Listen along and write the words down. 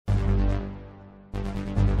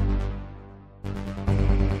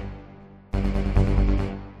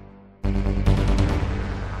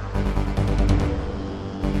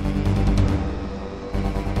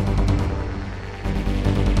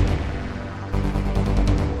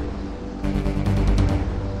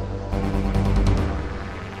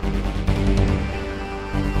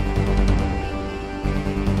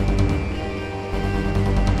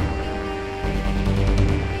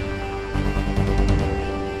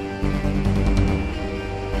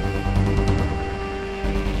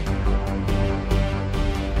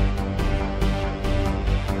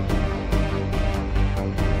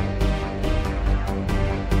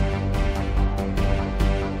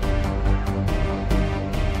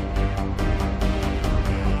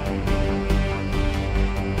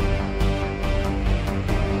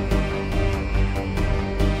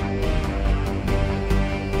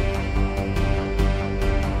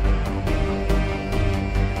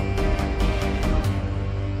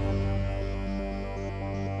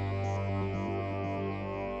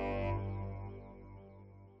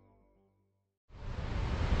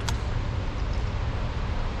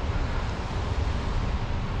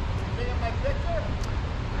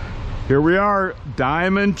Here we are,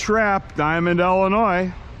 Diamond Trap, Diamond,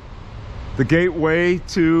 Illinois. The gateway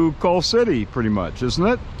to Coal City, pretty much, isn't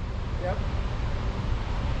it? Yep.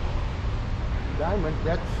 Diamond,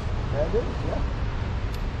 that is, yeah.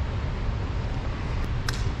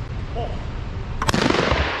 Oh.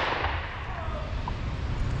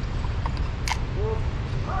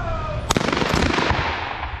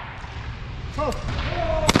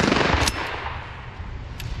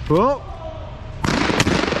 Oh.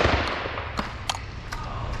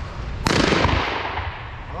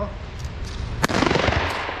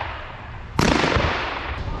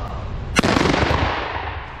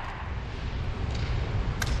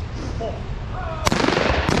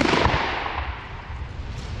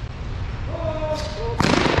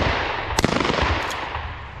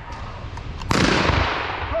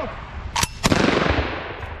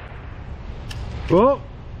 Oh.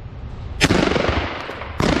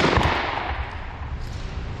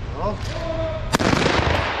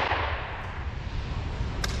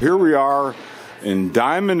 Here we are in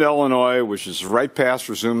Diamond, Illinois, which is right past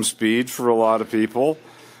resume speed for a lot of people,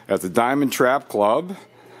 at the Diamond Trap Club.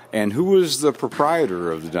 And who is the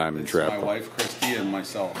proprietor of the Diamond Trap Club? My wife, Christy, and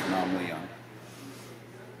myself, and I'm Leon.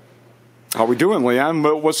 How we doing, Leon?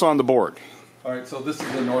 What's on the board? All right, so this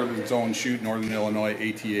is the Northern Zone Shoot, Northern Illinois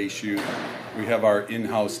ATA Shoot. We have our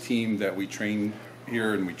in-house team that we train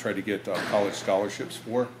here and we try to get college scholarships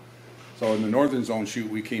for. So in the Northern Zone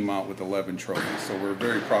Shoot, we came out with 11 trophies, so we're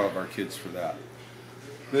very proud of our kids for that.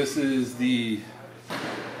 This is the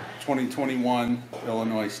 2021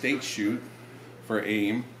 Illinois State Shoot for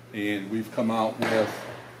AIM, and we've come out with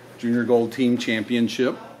Junior Gold Team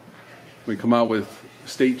Championship. We come out with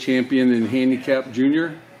State Champion in Handicap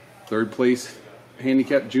Junior, third place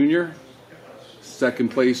Handicap Junior, second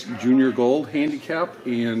place Junior Gold Handicap,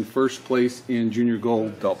 and first place in Junior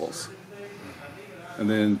Gold Doubles. And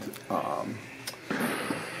then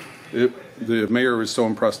the mayor was so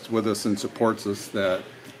impressed with us and supports us that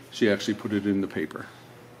she actually put it in the paper.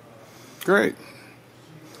 Great.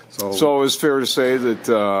 So it's fair to say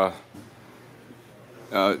that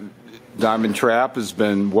Diamond Trap has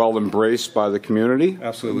been well embraced by the community.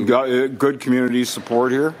 Absolutely. Got good community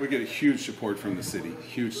support here. We get a huge support from the city.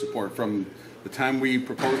 Huge support from the time we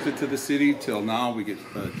proposed it to the city till now. We get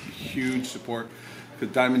a huge support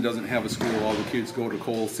because Diamond doesn't have a school. All the kids go to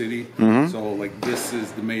Coal City. So like this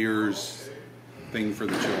is the mayor's thing for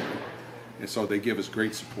the children, and so they give us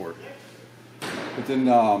great support. But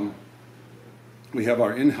then we have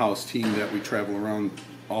our in-house team that we travel around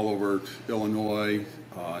all over Illinois,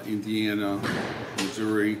 Indiana,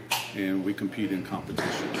 Missouri, and we compete in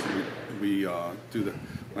competitions. We do the.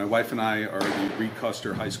 My wife and I are the Reed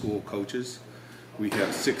Custer High School coaches. We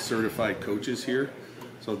have 6 certified coaches here.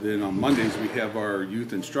 So then on Mondays we have our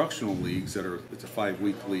youth instructional leagues that are, it's a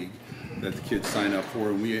 5-week league that the kids sign up for,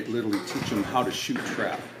 and we literally teach them how to shoot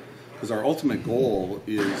trap. Because our ultimate goal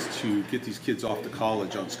is to get these kids off to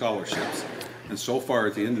college on scholarships. And so far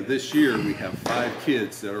at the end of this year we have 5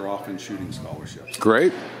 kids that are off in shooting scholarships.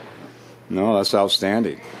 Great. No, that's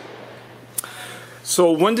outstanding.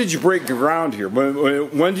 So when did you break ground here?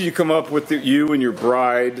 When did you come up with you and your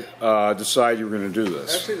bride decide you were going to do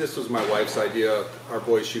this? Actually, this was my wife's idea. Our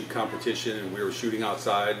boys shoot competition, and we were shooting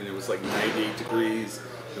outside, and it was like 98 degrees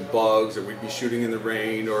and bugs, or we'd be shooting in the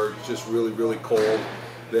rain, or just really, really cold.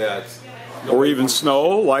 Or even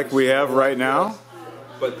snow, like we have right now.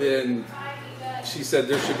 But then she said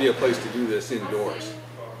there should be a place to do this indoors.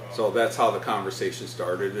 So that's how the conversation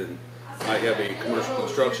started, and I have a commercial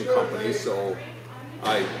construction company, so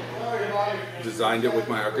I designed it with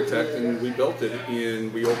my architect and we built it,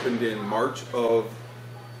 and we opened in March of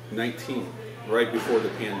 19, right before the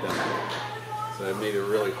pandemic. So that made it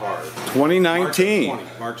really hard. 2019?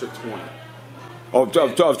 March of 20. Oh,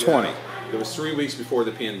 of 20. Yeah, it was 3 weeks before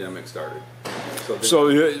the pandemic started.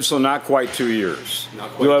 So not quite 2 years.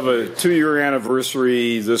 You'll have a 2-year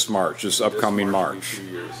anniversary this March, this upcoming March. 2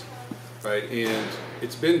 years. Right, and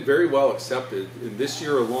it's been very well accepted. In this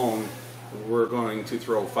year alone, we're going to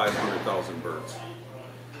throw 500,000 birds.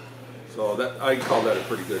 So that, I call that a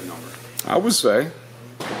pretty good number. I would say.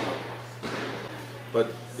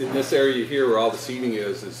 But in this area here where all the seating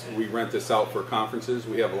is we rent this out for conferences.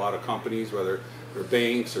 We have a lot of companies, whether they're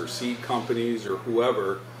banks or seed companies or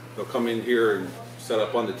whoever, they'll come in here and set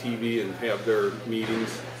up on the TV and have their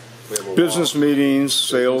meetings. We have business meetings,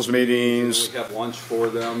 sales meetings. We have lunch for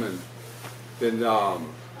them, and then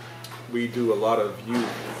we do a lot of youth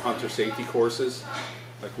hunter safety courses.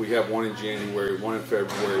 Like we have one in January, one in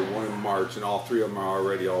February, one in March, and all 3 of them are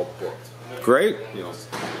already all booked. Great. You know,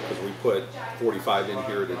 because we put 45 in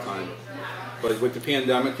here at a time. But with the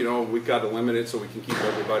pandemic, we've got to limit it so we can keep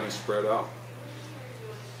everybody spread out.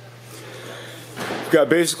 We've got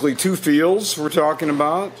basically 2 fields we're talking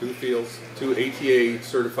about. 2 fields, 2 ATA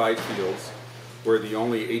certified fields. We're the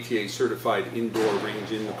only ATA certified indoor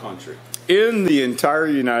range in the country. In the entire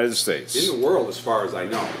United States. In the world, as far as I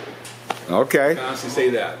know. Okay. I can honestly say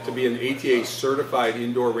that. To be an ATA certified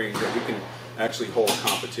indoor range that we can actually hold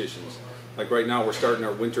competitions. Like right now, we're starting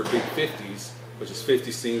our winter Big 50s, which is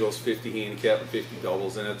 50 singles, 50 handicap, and 50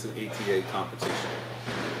 doubles, and it's an ATA competition.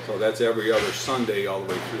 So that's every other Sunday all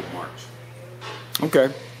the way through March.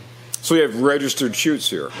 Okay. So you have registered chutes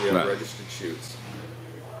here. We have registered chutes.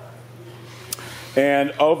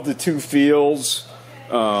 And of the 2 fields,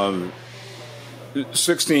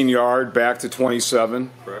 16 yard back to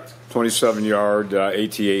 27. Correct. 27 yard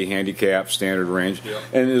ATA handicap standard range. Yep.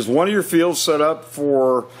 And is one of your fields set up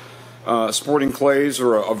for sporting clays,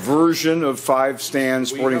 or a version of 5-stand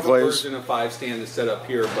sporting clays? We have a version of 5-stand that's set up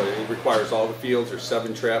here, but it requires all the fields. There's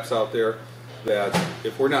 7 traps out there that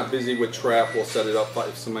if we're not busy with trap, we'll set it up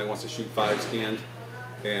if somebody wants to shoot 5-stand.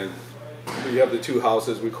 And we have the 2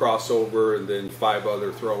 houses, we cross over, and then 5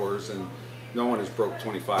 other throwers, and no one has broke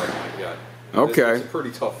 25 yet. Okay. It's a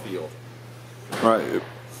pretty tough field. Right.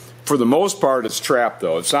 For the most part, it's trap,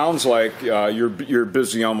 though. It sounds like you're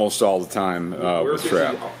busy almost all the time with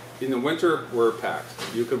trap. In the winter, we're packed.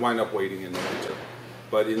 You could wind up waiting in the winter.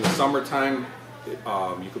 But in the summertime,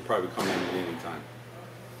 you could probably come in at any time.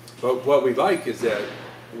 But what we like is that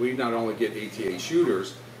we not only get ATA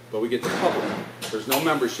shooters, but we get the public. There's no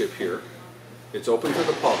membership here. It's open to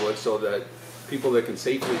the public so that people that can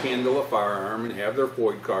safely handle a firearm and have their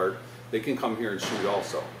FOID card, they can come here and shoot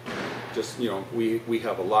also. Just, we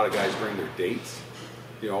have a lot of guys bring their dates,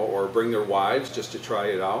 or bring their wives just to try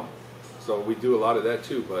it out. So we do a lot of that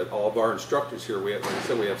too, but all of our instructors here, like I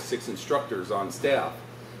said, we have 6 instructors on staff.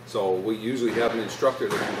 So we usually have an instructor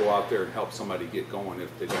that can go out there and help somebody get going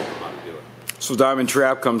if they don't know how to do it. So Diamond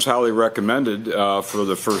Trap comes highly recommended for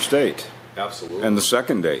the first date. Absolutely. And the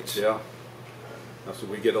second date. Yeah. That's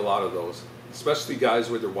what we get, a lot of those, especially guys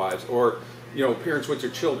with their wives, or parents with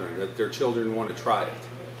their children, that their children want to try it.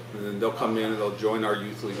 And then they'll come in and they'll join our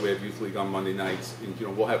youth league. We have youth league on Monday nights,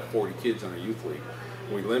 and we'll have 40 kids on our youth league.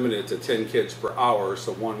 We limit it to 10 kids per hour,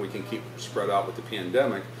 so one, we can keep spread out with the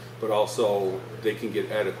pandemic, but also they can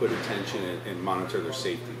get adequate attention and monitor their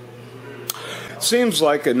safety. Seems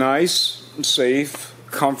like a nice, safe,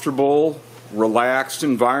 comfortable, relaxed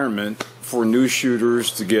environment for new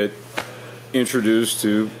shooters to get introduced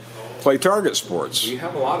to play target sports. We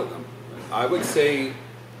have a lot of them. I would say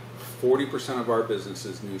 40% of our business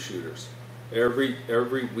is new shooters. Every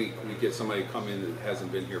week we get somebody come in that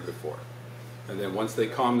hasn't been here before. And then once they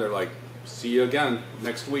come, they're like, see you again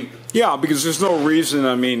next week. Yeah, because there's no reason.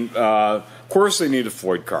 I mean, of course they need a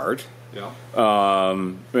FOID card. Yeah.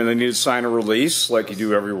 And they need to sign a release like you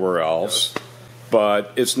do everywhere else. Yes.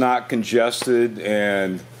 But it's not congested,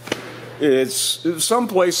 and it's some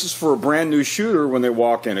places for a brand new shooter when they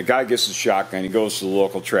walk in. A guy gets a shotgun, he goes to the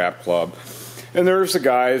local trap club. And there's the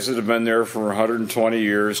guys that have been there for 120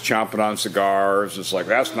 years chomping on cigars. It's like,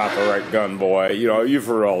 that's not the right gun, boy. You've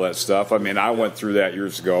heard all that stuff. I mean, I went through that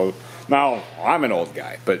years ago. Now, I'm an old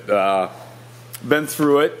guy, but been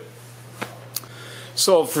through it.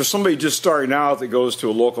 So for somebody just starting out that goes to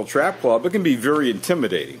a local trap club, it can be very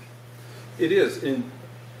intimidating. It is. And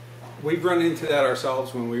we've run into that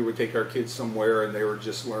ourselves when we would take our kids somewhere and they were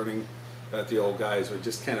just learning. That the old guys would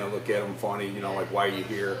just kind of look at them funny, like, why are you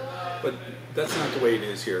here? But that's not the way it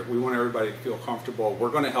is here. We want everybody to feel comfortable.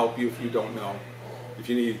 We're going to help you if you don't know. If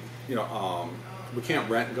you need, we can't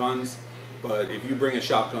rent guns, but if you bring a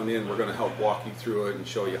shotgun in, we're going to help walk you through it and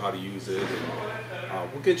show you how to use it,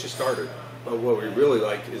 and we'll get you started. But what we really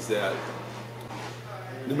like is that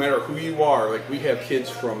no matter who you are, like we have kids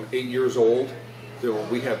from 8 years old,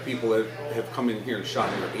 we have people that have come in here and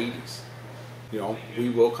shot in their 80s. We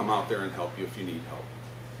will come out there and help you if you need help.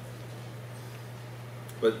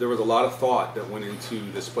 But there was a lot of thought that went into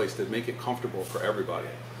this place to make it comfortable for everybody.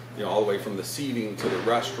 All the way from the seating to the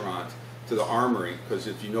restaurant to the armory, because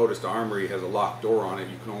if you notice the armory has a locked door on it,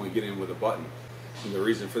 you can only get in with a button. And the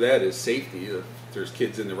reason for that is safety. If there's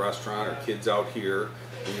kids in the restaurant or kids out here,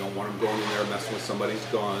 you don't want them going in there messing with somebody's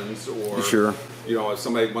guns, or sure. If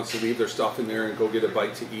somebody wants to leave their stuff in there and go get a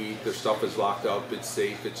bite to eat, their stuff is locked up, it's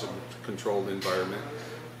safe, it's a controlled environment.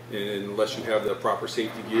 And unless you have the proper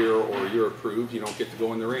safety gear or you're approved, you don't get to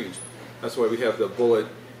go in the range. That's why we have the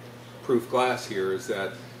bullet-proof glass here, is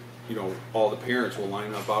that all the parents will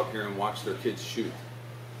line up out here and watch their kids shoot.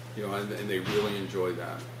 And they really enjoy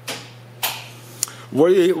that.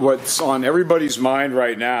 What's on everybody's mind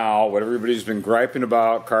right now, what everybody's been griping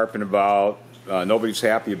about, carping about, nobody's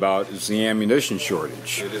happy about is the ammunition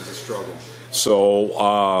shortage. It is a struggle.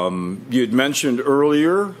 So you had mentioned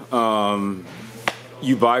earlier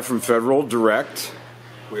you buy from Federal direct.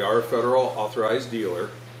 We are a federal authorized dealer,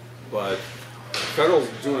 but Federal's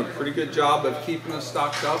doing a pretty good job of keeping us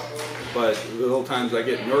stocked up. But little times I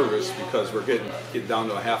get nervous because we're getting down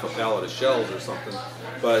to a half a pallet of shells or something.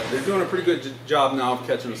 But they're doing a pretty good job now of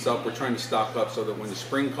catching us up. We're trying to stock up so that when the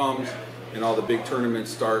spring comes and all the big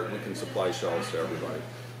tournaments start, we can supply shells to everybody.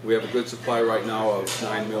 We have a good supply right now of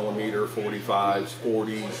 9mm, 45s,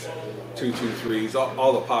 40s, 223s,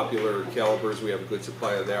 all the popular calibers. We have a good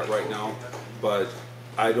supply of that right now, but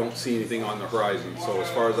I don't see anything on the horizon. So as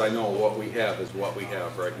far as I know, what we have is what we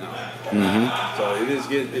have right now. Mm-hmm. So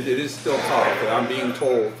it is still tough, but I'm being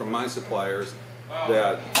told from my suppliers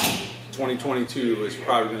that 2022 is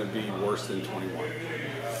probably going to be worse than 21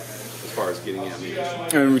 as far as getting ammunition.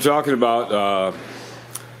 And we're talking about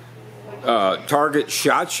target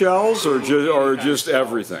shot shells or just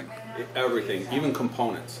everything? Everything, even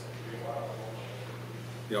components.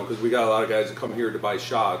 You know, because we got a lot of guys that come here to buy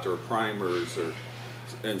shot or primers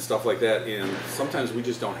and stuff like that, and sometimes we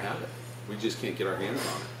just don't have it. We just can't get our hands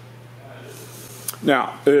on it.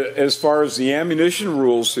 Now, as far as the ammunition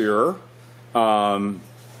rules here,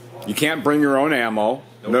 you can't bring your own ammo.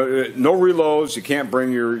 Nope. No reloads. You can't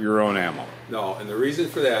bring your own ammo. No, and the reason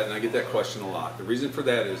for that, and I get that question a lot, the reason for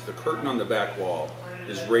that is the curtain on the back wall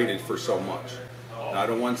is rated for so much. Now, I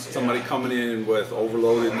don't want somebody coming in with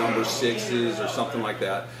overloaded number 6s or something like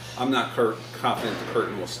that. I'm not confident the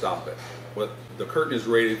curtain will stop it. The curtain is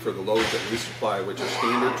rated for the loads that we supply, which are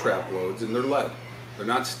standard trap loads, and they're lead. They're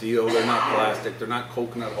not steel, they're not plastic, they're not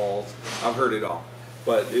coconut hulls. I've heard it all.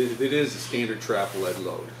 But it is a standard trap lead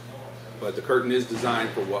load. But the curtain is designed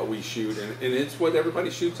for what we shoot, and it's what everybody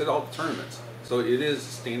shoots at all the tournaments. So it is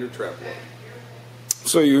standard trap load.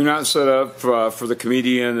 So you're not set up for the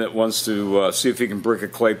comedian that wants to see if he can break a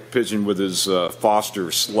clay pigeon with his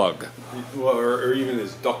Foster slug. Well, or even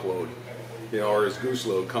his duck load, or his goose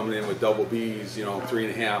load coming in with double Bs,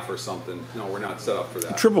 3.5 or something. No, we're not set up for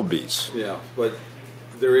that. Triple Bs. Yeah, but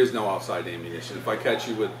there is no outside ammunition. If I catch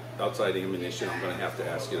you with outside ammunition, I'm going to have to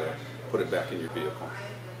ask you to put it back in your vehicle.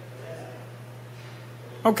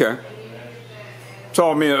 Okay.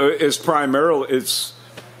 So I mean, it's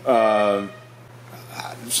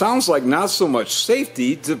sounds like not so much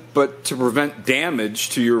safety, but to prevent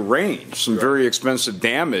damage to your range. Some right. Very expensive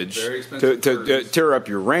damage to tear up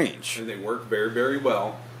your range. And they work very, very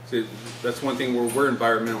well. See, that's one thing where we're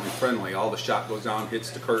environmentally friendly. All the shot goes down,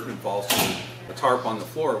 hits the curtain, and falls to the tarp on the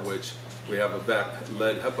floor, which we have a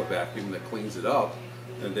lead HEPA vacuum that cleans it up,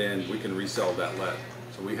 and then we can resell that lead.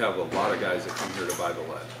 So we have a lot of guys that come here to buy the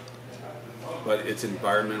lead. But it's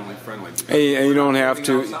environmentally friendly. And you don't have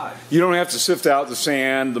to. Outside. You don't have to sift out the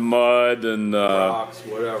sand, the mud, and rocks,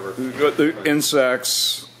 whatever. The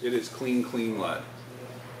insects. It is clean lead.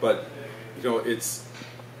 But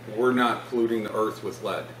we're not polluting the earth with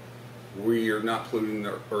lead. We are not polluting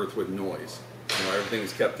the earth with noise. Everything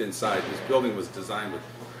is kept inside. This building was designed with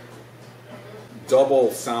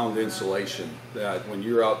double sound insulation that when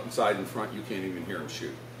you're outside in front, you can't even hear them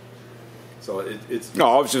shoot. So it's.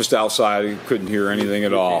 No, I was just outside. You couldn't hear anything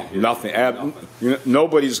at all. Nothing.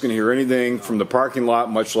 Nobody's going to hear anything from the parking lot,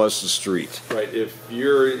 much less the street. Right. If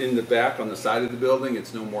you're in the back on the side of the building,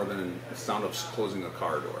 it's no more than the sound of closing a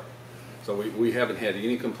car door. So we haven't had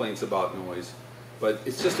any complaints about noise, but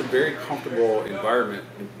it's just a very comfortable environment,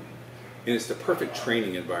 and it's the perfect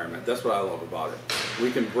training environment. That's what I love about it. We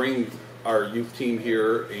can bring our youth team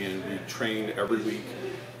here, and we train every week,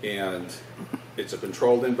 and it's a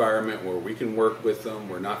controlled environment where we can work with them.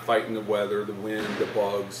 We're not fighting the weather, the wind, the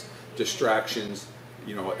bugs, distractions.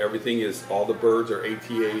 Everything is, all the birds are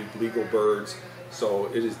ATA legal birds. So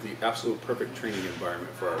it is the absolute perfect training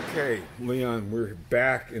environment for our team. Okay, Leon, we're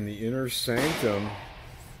back in the inner sanctum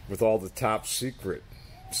with all the top secret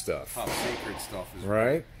stuff. Top secret stuff is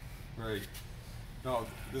right. Right. No,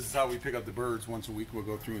 this is how we pick up the birds. Once a week we'll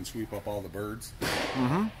go through and sweep up all the birds.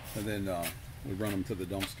 Mm-hmm. And then we run them to the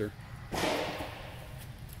dumpster.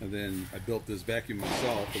 And then I built this vacuum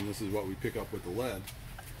myself, and this is what we pick up with the lead.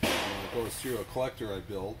 It goes through a collector I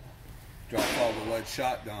built, drops all the lead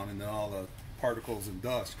shot down, and then all the particles and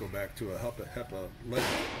dust go back to a HEPA lead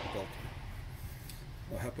filter.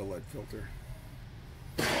 A HEPA lead filter.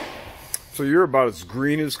 So you're about as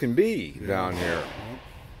green as can be down here.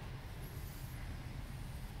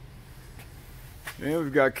 Yeah,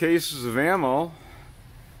 we've got cases of ammo.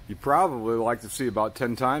 You probably like to see about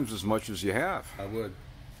 10 times as much as you have. I would.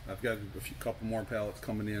 I've got couple more pallets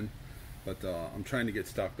coming in, but I'm trying to get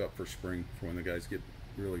stocked up for spring for when the guys the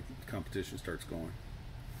competition starts going.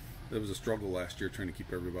 it was a struggle last year trying to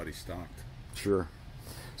keep everybody stocked. Sure.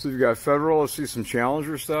 So you've got Federal. I see some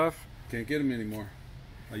Challenger stuff. Can't get them anymore.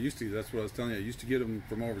 I used to. That's what I was telling you. I used to get them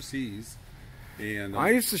from overseas. And I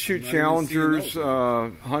used to shoot Challengers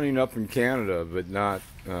hunting up in Canada, but not.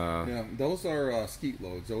 Yeah, those are skeet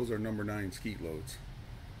loads. Those are number 9 skeet loads.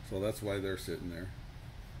 So that's why they're sitting there.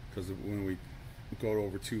 Because when we go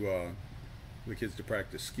over to the kids to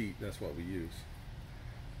practice skeet, that's what we use.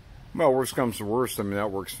 Well, worst comes to worst. I mean, that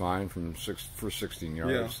works fine for 16 yard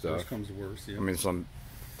Yeah, stuff. worst comes to worst. Yeah. I mean, some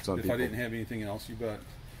if people. I didn't have anything else, you bet.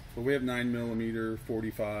 But we have 9mm,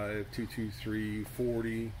 45, 223,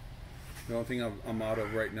 40. The only thing I'm out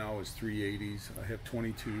of right now is 380s. I have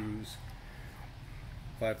 22s,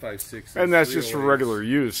 5.56. And that's just for 308s. regular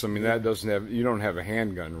use. I mean, that doesn't have, you don't have a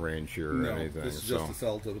handgun range here or No, anything. this is so. just to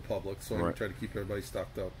sell to the public, so I Right. can try to keep everybody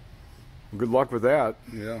stocked up. Good luck with that.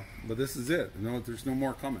 Yeah, but this is it. No, there's no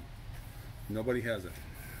more coming. Nobody has it.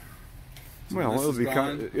 So Well, this it'll is be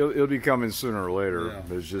gone. it'll be coming sooner or later.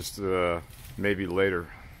 Yeah. It's just maybe later.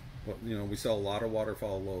 But, you know, we sell a lot of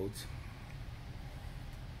waterfowl loads.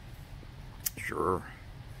 Sure.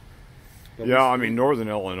 But Yeah, I mean, Northern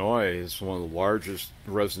Illinois is one of the largest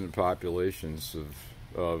resident populations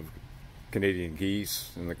of Canadian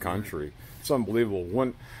geese in the country. It's unbelievable.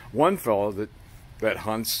 One fellow that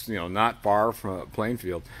hunts, not far from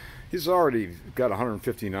Plainfield, he's already got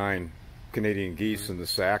 159 Canadian geese in the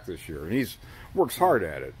sack this year, and he's works hard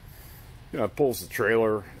at it. Pulls the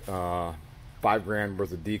trailer, $5,000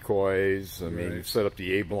 worth of decoys. I mean, Right. set up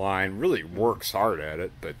the A blind. Really works hard at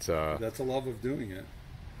it, but that's a love of doing it.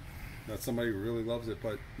 That's somebody who really loves it.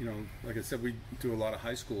 But, like I said, we do a lot of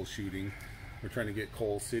high school shooting. We're trying to get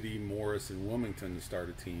Cole City, Morris, and Wilmington to start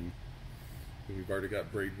a team. We've already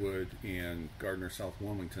got Braidwood and Gardner South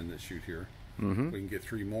Wilmington that shoot here. We can get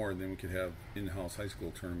 3 more, and then we could have in-house high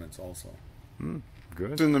school tournaments also. good.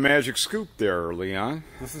 What's in the magic scoop there, Leon?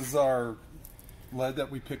 This is our lead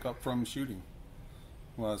that we pick up from shooting.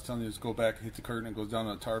 Well, I was telling you, just go back, hit the curtain, it goes down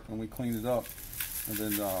on the tarp, and we clean it up. And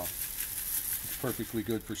then it's perfectly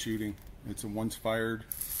good for shooting. It's a once fired,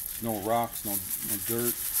 no rocks, no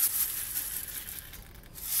dirt.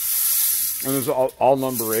 And it's all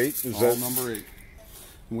number 8? Is All that number 8.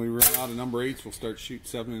 When we run out of number 8s, we'll start shoot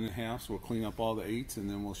 7.5s. We'll clean up all the 8s, and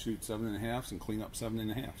then we'll shoot 7.5s and clean up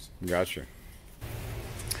 7.5s. Gotcha.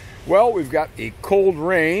 Well, we've got a cold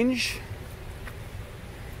range.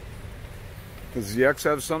 Does the X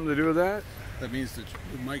have something to do with that? That means the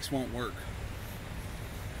mics won't work.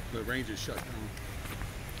 The range is shut down.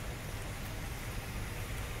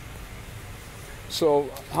 So,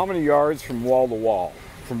 how many yards from wall to wall?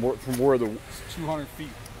 From where the It's 200 feet,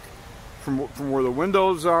 from where the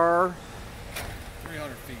windows are?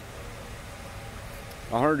 300 feet,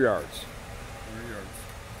 100 yards. 100 yards.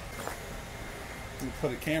 We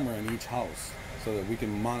put a camera in each house so that we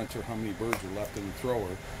can monitor how many birds are left in the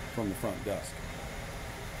thrower from the front desk.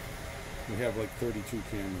 We have like 32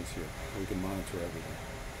 cameras here. We can monitor everything.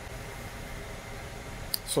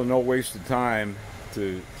 So no wasted time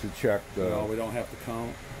to check the. No, we don't have to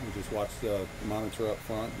count. We just watch the monitor up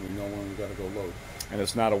front, and we know when we got to go load. And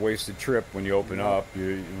it's not a wasted trip when you open up.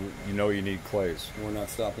 You know you need clays. We're not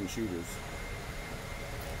stopping shooters.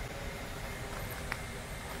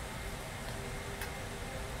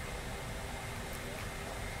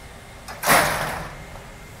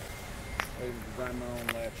 I design my own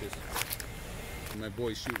latches. My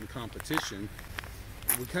boys shooting competition,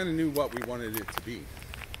 we kind of knew what we wanted it to be.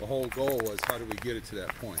 The whole goal was how do we get it to that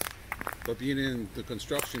point. But being in the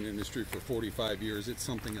construction industry for 45 years, it's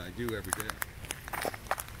something I do every day.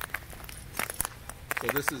 So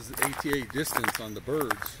this is ATA distance on the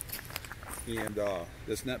birds, and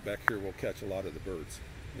this net back here will catch a lot of the birds.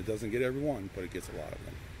 It doesn't get every one, but it gets a lot of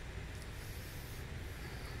them.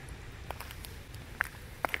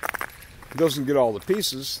 It doesn't get all the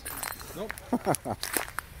pieces. Nope.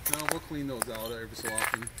 No, we'll clean those out every so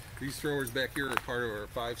often. These throwers back here are part of our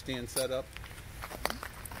 5-stand setup.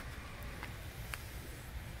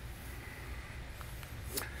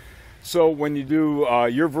 So when you do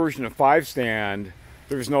your version of 5-stand,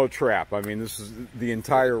 there's no trap. I mean, this is the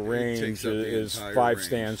entire It range takes up the is entire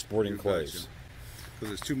 5-stand range. sporting You clays. betcha. So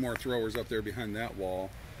there's 2 more throwers up there behind that wall,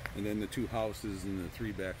 and then the 2 houses and the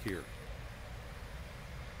 3 back here.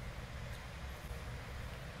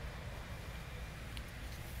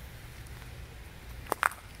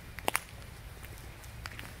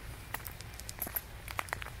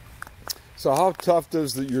 So how tough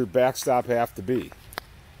does your backstop have to be?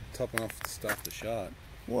 Tough enough to stop the shot.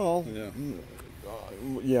 Well, Yeah.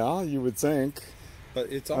 yeah, you would think.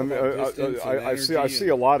 But it's all I mean, about distance and I see energy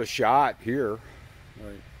a lot of shot here.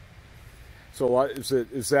 Right. So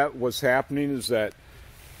is that what's happening? Is that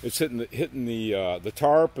it's hitting the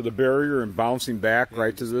tarp or the barrier and bouncing back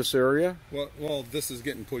right to this area? Well, this is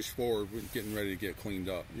getting pushed forward. We're getting ready to get cleaned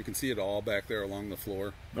up. You can see it all back there along the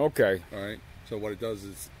floor. Okay. All right. So what it does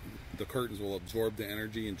is the curtains will absorb the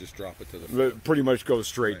energy and just drop it to the floor. It pretty much goes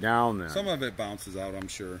straight down then. Some of it bounces out, I'm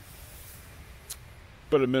sure.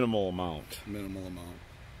 But a minimal amount. Minimal amount.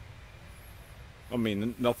 I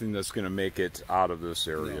mean, nothing that's going to make it out of this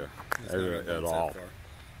area at all.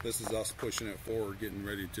 This is us pushing it forward, getting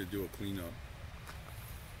ready to do a cleanup.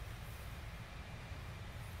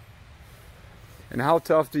 And how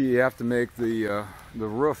tough do you have to make the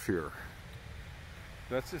roof here?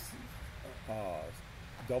 That's just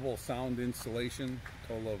double sound insulation,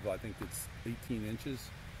 total of I think it's 18 inches,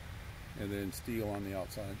 and then steel on the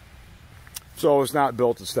outside. So it's not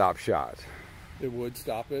built to stop shot. It would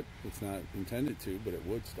stop it. It's not intended to, but it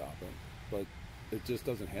would stop it. But it just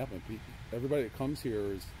doesn't happen. Everybody that comes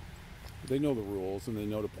here they know the rules and they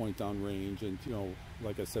know to point down range. And you know,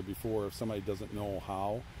 like I said before, if somebody doesn't know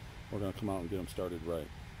how, we're going to come out and get them started right,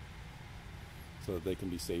 so that they can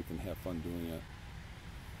be safe and have fun doing it.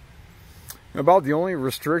 About the only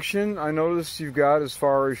restriction I noticed you've got as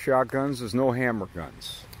far as shotguns is no hammer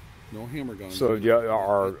guns. No hammer guns. So yeah,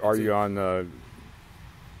 are you on the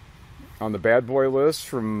bad boy list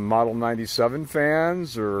from Model 97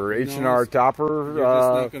 fans or H&R Topper? You're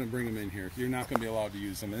just not going to bring them in here. You're not going to be allowed to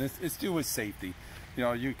use them, and it's due with safety. You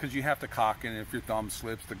know, because you have to cock it, and if your thumb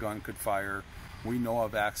slips, the gun could fire. We know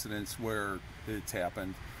of accidents where it's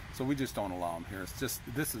happened, so we just don't allow them here. It's just,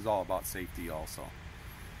 this is all about safety also.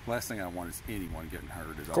 Last thing I want is anyone getting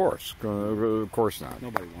hurt at all. Of course not.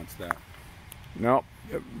 Nobody wants that. No,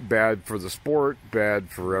 bad for the sport, bad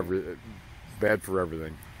for everything.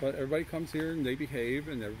 But everybody comes here and they behave,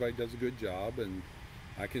 and everybody does a good job. And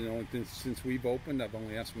I can only, since we've opened, I've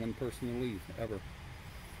only asked one person to leave ever.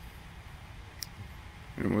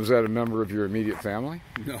 And was that a member of your immediate family?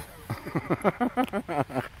 No.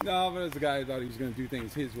 No, but it was a guy who thought he was going to do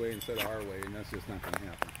things his way instead of our way, and that's just not going to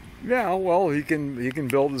happen. Yeah, well, he can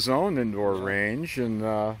build his own indoor range and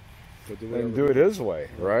do it his way,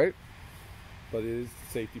 right? But it is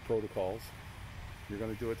safety protocols. You're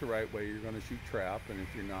going to do it the right way. You're going to shoot trap, and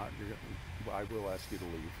if you're not, I will ask you to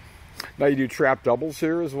leave. Now you do trap doubles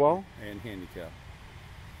here as well? And handicap.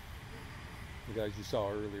 The guys you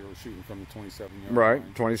saw earlier were shooting from the 27-yard right,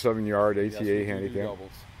 line. 27-yard ATA yes, handicap.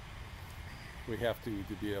 Doubles. We have to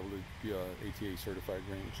be able to be a ATA certified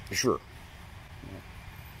range. Sure. Yeah.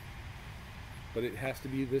 But it has to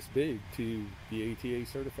be this big to be ATA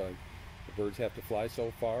certified. The birds have to fly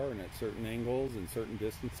so far and at certain angles and certain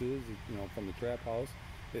distances, you know, from the trap house.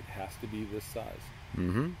 It has to be this size.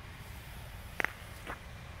 Mm-hmm.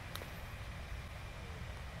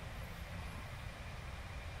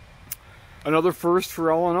 Another first for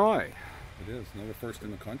Illinois. It is another first in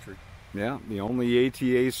the country. Yeah, the only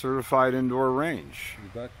ATA certified indoor range. You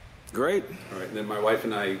bet. Great. All right. And then my wife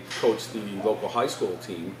and I coach the local high school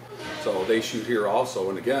team, so they shoot here also.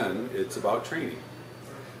 And again, it's about training.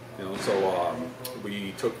 You know, so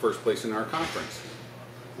we took first place in our conference.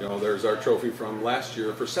 You know, there's our trophy from last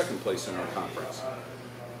year for second place in our conference.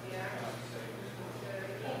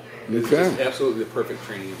 It's just absolutely the perfect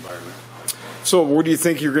training environment. So where do you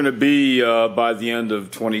think you're going to be by the end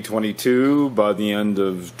of 2022, by the end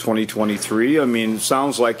of 2023? I mean, it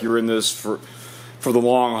sounds like you're in this for the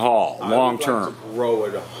long haul, long term. I would like to grow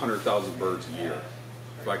at 100,000 birds a year,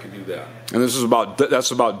 if I could do that. And this is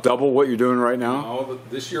that's about double what you're doing right now? No,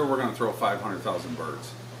 this year we're going to throw 500,000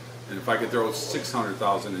 birds. And if I could throw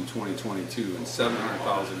 600,000 in 2022 and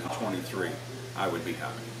 700,000 in 23, I would be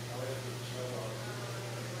happy.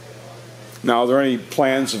 Now, are there any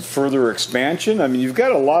plans of further expansion? I mean, you've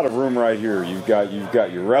got a lot of room right here. You've got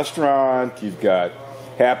your restaurant. You've got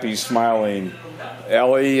happy, smiling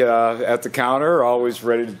Ellie at the counter, always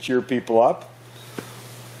ready to cheer people up.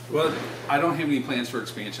 Well, I don't have any plans for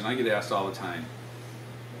expansion. I get asked all the time,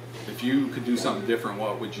 if you could do something different,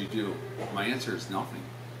 what would you do? My answer is nothing.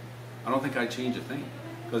 I don't think I'd change a thing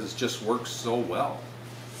because it just works so well.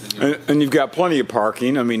 And you've got plenty of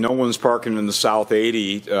parking. I mean, no one's parking in the South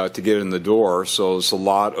 80 to get in the door, so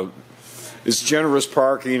it's generous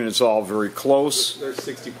parking, and it's all very close. There's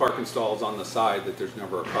 60 parking stalls on the side that there's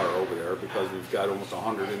never a car over there because we've got almost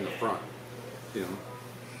 100 in the front, you know.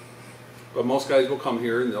 But most guys will come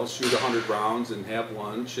here and they'll shoot 100 rounds and have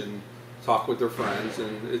lunch and talk with their friends,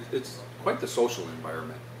 and it's quite the social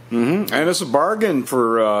environment. Mm-hmm. And it's a bargain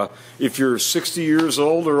for if you're 60 years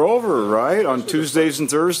old or over, right? On Tuesdays and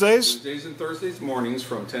Thursdays? Tuesdays and Thursdays mornings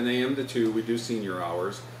from 10 a.m. to 2, we do senior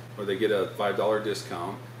hours where they get a $5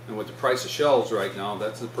 discount. And with the price of shelves right now,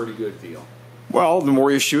 that's a pretty good deal. Well, the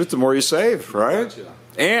more you shoot, the more you save, right? Gotcha.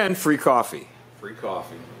 And free coffee. Free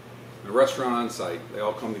coffee. The restaurant on site. They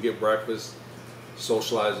all come to get breakfast,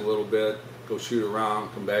 socialize a little bit, go shoot around,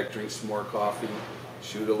 come back, drink some more coffee,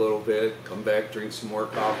 shoot a little bit, come back, drink some more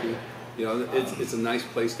coffee. You know, it's a nice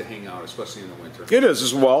place to hang out, especially in the winter. It is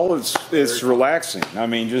as well. It's relaxing. I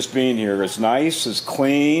mean, just being here, it's nice, it's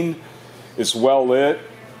clean, it's well lit.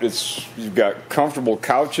 You've got comfortable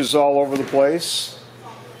couches all over the place.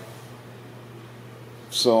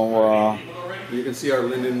 So you can see our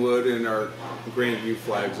Lindenwood and our Grandview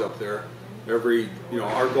flags up there. Our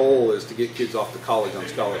goal is to get kids off to college on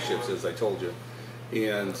scholarships, as I told you.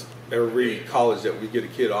 And every college that we get a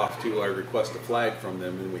kid off to, I request a flag from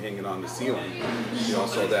them, and we hang it on the ceiling,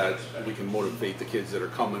 so that we can motivate the kids that are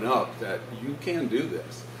coming up that you can do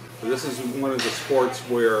this. But this is one of the sports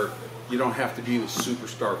where you don't have to be the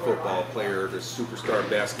superstar football player, the superstar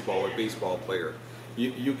basketball or baseball player.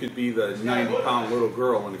 You could be the 90-pound little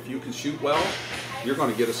girl, and if you can shoot well, you're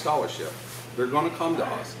going to get a scholarship. They're going to come to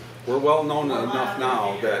us. We're well known enough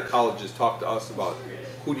now that colleges talk to us about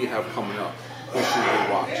who do you have coming up. Who should we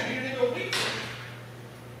watch?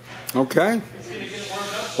 okay.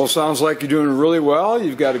 Well, sounds like you're doing really well.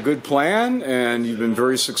 You've got a good plan, and you've been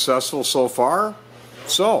very successful so far.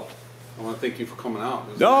 So, I want to thank you for coming out.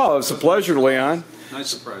 it's a pleasure, Leon.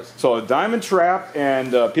 Nice surprise. So, Diamond Trap,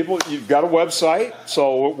 and people, you've got a website.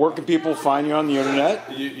 So, where can people find you on the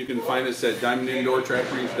internet? You can find us at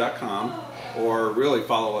diamondindoortraprange.com, or really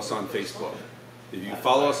follow us on Facebook. If you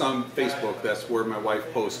follow us on Facebook, that's where my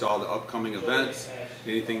wife posts all the upcoming events,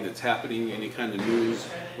 anything that's happening, any kind of news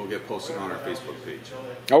will get posted on our Facebook page.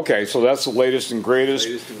 Okay, so that's the latest and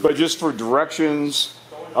greatest. But just for directions,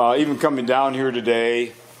 even coming down here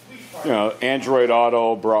today, Android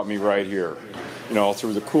Auto brought me right here.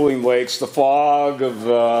 Through the cooling lakes, the fog of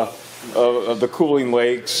the cooling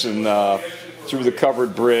lakes, and through the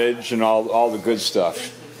covered bridge, and all the good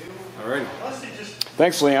stuff. All right.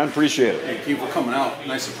 Thanks, Leon. Appreciate it. Thank you for coming out.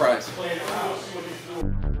 Nice surprise.